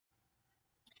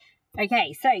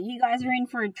Okay, so you guys are in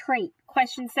for a treat.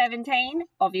 Question 17,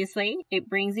 obviously, it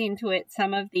brings into it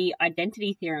some of the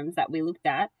identity theorems that we looked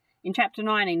at in Chapter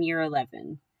 9 in Year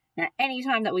 11. Now,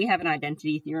 anytime that we have an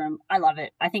identity theorem, I love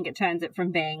it. I think it turns it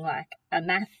from being like a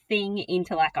math thing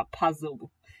into like a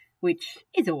puzzle, which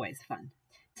is always fun.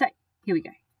 So, here we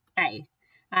go. A.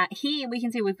 Here we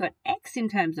can see we've got x in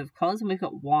terms of cos and we've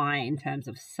got y in terms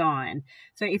of sine.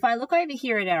 So if I look over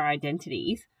here at our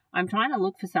identities, I'm trying to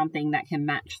look for something that can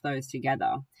match those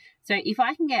together. So if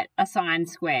I can get a sine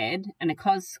squared and a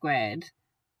cos squared,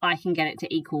 I can get it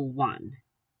to equal 1.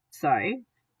 So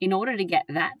in order to get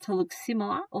that to look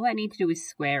similar, all I need to do is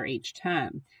square each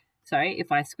term. So if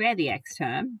I square the x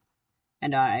term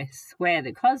and I square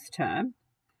the cos term,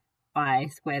 I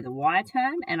square the y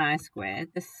term and I square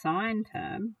the sine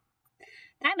term.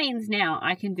 That means now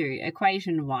I can do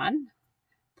equation 1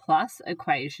 plus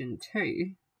equation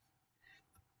 2.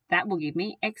 That will give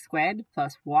me x squared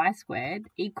plus y squared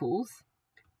equals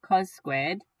cos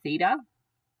squared theta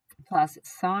plus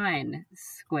sine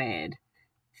squared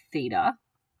theta.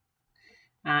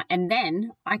 And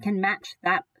then I can match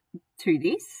that to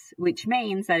this, which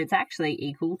means that it's actually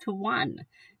equal to 1.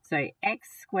 So x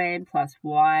squared plus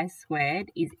y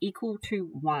squared is equal to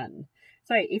 1.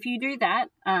 So if you do that,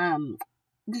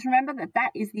 just remember that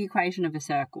that is the equation of a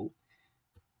circle.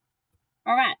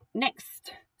 All right,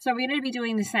 next. So we're going to be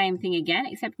doing the same thing again,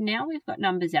 except now we've got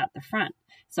numbers out the front.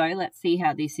 So let's see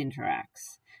how this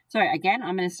interacts. So again,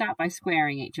 I'm going to start by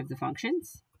squaring each of the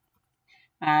functions.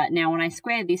 Now when I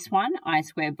square this one, I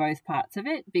square both parts of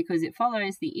it because it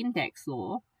follows the index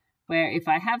law, where if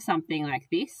I have something like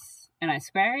this and I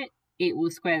square it, it will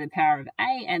square the power of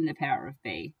A and the power of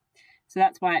B. So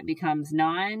that's why it becomes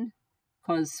 9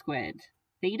 cos squared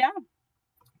theta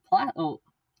plus,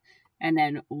 and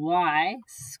then y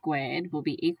squared will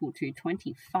be equal to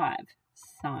 25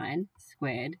 sine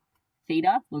squared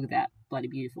theta. Look at that, bloody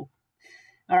beautiful.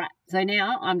 All right, so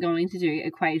now I'm going to do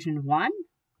equation 1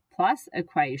 plus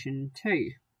equation 2.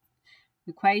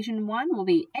 Equation 1 will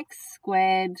be x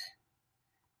squared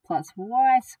plus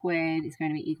y squared is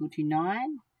going to be equal to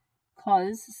 9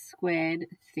 cos squared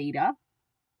theta.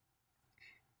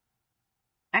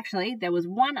 Actually, there was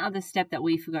one other step that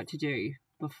we forgot to do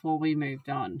before we moved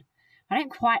on. I don't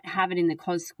quite have it in the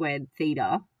cos squared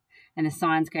theta and the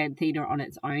sine squared theta on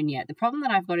its own yet. The problem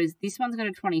that I've got is this one's got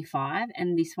a 25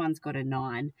 and this one's got a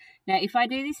 9. Now, if I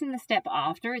do this in the step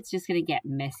after, it's just going to get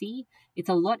messy. It's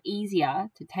a lot easier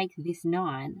to take this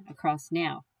 9 across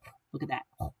now. Look at that.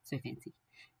 Oh, so fancy.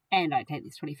 And I take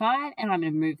this 25 and I'm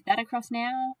going to move that across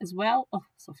now as well. Oh,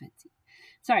 so fancy.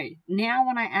 So now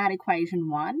when I add equation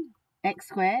 1, x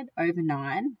squared over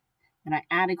 9, and I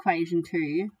add equation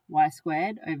 2, y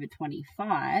squared over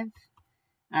 25,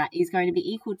 is going to be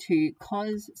equal to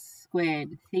cos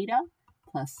squared theta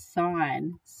plus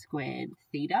sine squared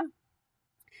theta.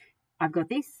 I've got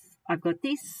this, I've got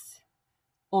this.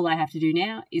 All I have to do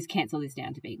now is cancel this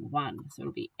down to being 1. So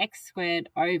it'll be x squared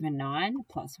over 9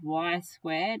 plus y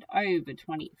squared over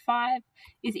 25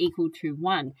 is equal to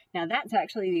 1. Now that's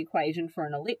actually the equation for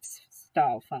an ellipse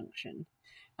style function,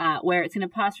 where it's going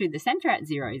to pass through the center at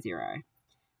 0, 0.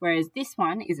 Whereas this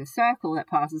one is a circle that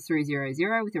passes through 0,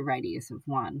 0 with a radius of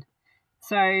 1.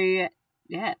 So,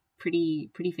 yeah,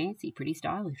 pretty fancy, pretty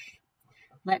stylish.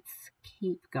 Let's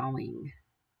keep going.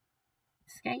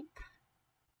 Escape.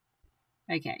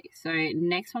 Okay, so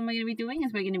next one we're going to be doing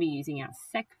is we're going to be using our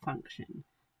sec function.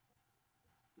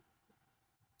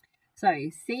 So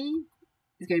c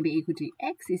is going to be equal to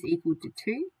x is equal to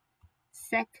 2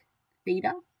 sec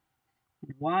theta.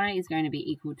 And y is going to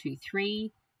be equal to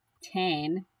 3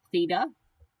 tan theta.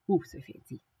 Ooh, so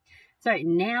fancy. So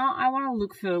now I want to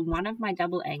look for one of my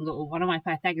double angle or one of my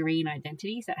Pythagorean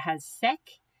identities that has sec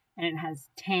and it has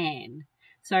tan.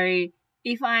 So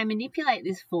if I manipulate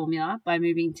this formula by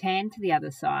moving tan to the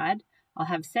other side, I'll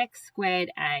have sec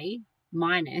squared A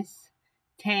minus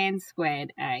tan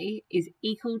squared A is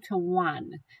equal to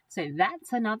 1. So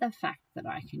that's another fact that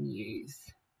I can use.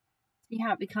 See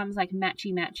how it becomes like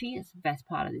matchy-matchy? It's the best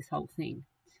part of this whole thing.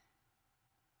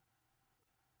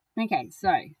 Okay,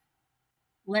 so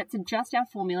let's adjust our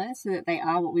formulas so that they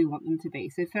are what we want them to be.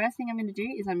 So first thing I'm going to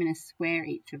do is I'm going to square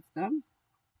each of them.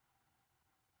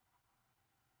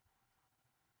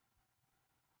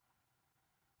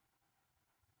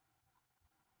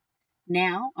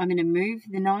 Now I'm going to move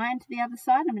the 9 to the other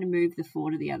side. I'm going to move the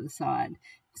 4 to the other side.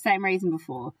 Same reason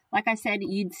before. Like I said,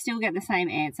 you'd still get the same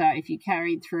answer if you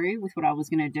carried through with what I was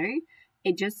going to do.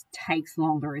 It just takes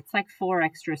longer. It's like 4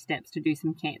 extra steps to do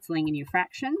some cancelling in your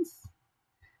fractions.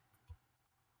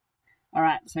 All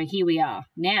right, so here we are.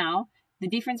 Now, the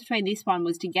difference between this one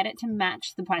was to get it to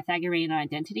match the Pythagorean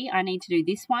identity, I need to do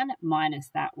this one minus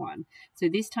that one. So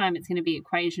this time it's going to be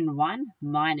equation 1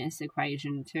 minus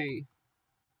equation 2.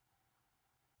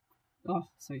 Oh,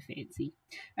 so fancy.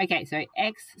 Okay, so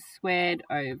x squared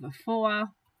over 4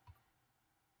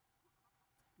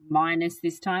 minus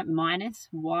this time, minus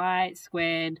y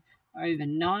squared over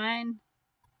 9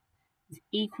 is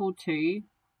equal to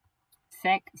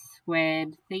sec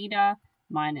squared theta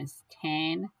minus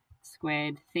tan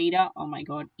squared theta, oh my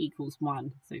god, equals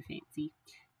 1. So fancy.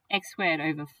 X squared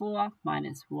over 4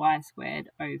 minus y squared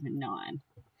over 9.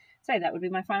 So that would be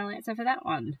my final answer for that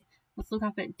one. Let's look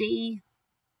up at D.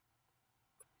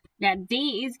 Now,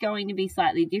 D is going to be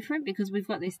slightly different because we've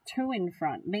got this 2 in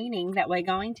front, meaning that we're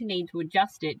going to need to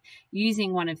adjust it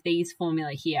using one of these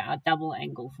formula here, our double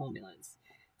angle formulas.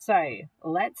 So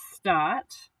let's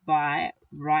start by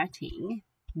writing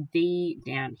D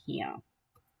down here.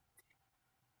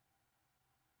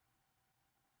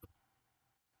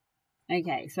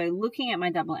 Okay, so looking at my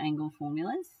double angle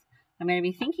formulas, I'm going to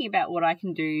be thinking about what I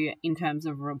can do in terms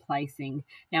of replacing.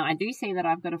 Now, I do see that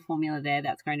I've got a formula there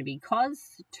that's going to be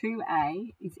cos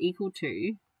 2a is equal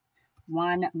to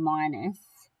 1 minus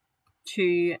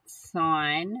 2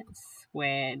 sine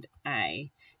squared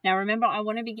a. Now, remember, I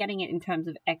want to be getting it in terms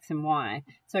of x and y.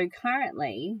 So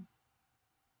currently,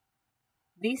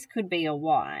 this could be a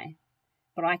y,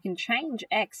 but I can change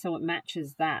x so it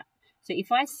matches that. So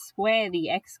if I square the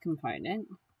x component,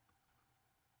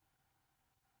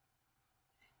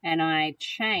 and I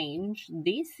change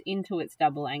this into its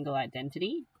double angle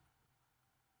identity,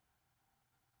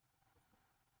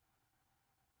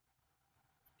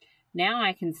 now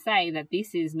I can say that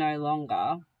this is no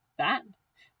longer that.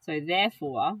 So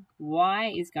therefore,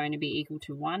 y is going to be equal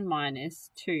to 1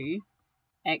 minus 2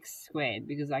 x squared,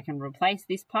 because I can replace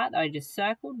this part that I just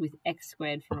circled with x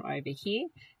squared from over here,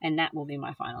 and that will be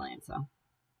my final answer.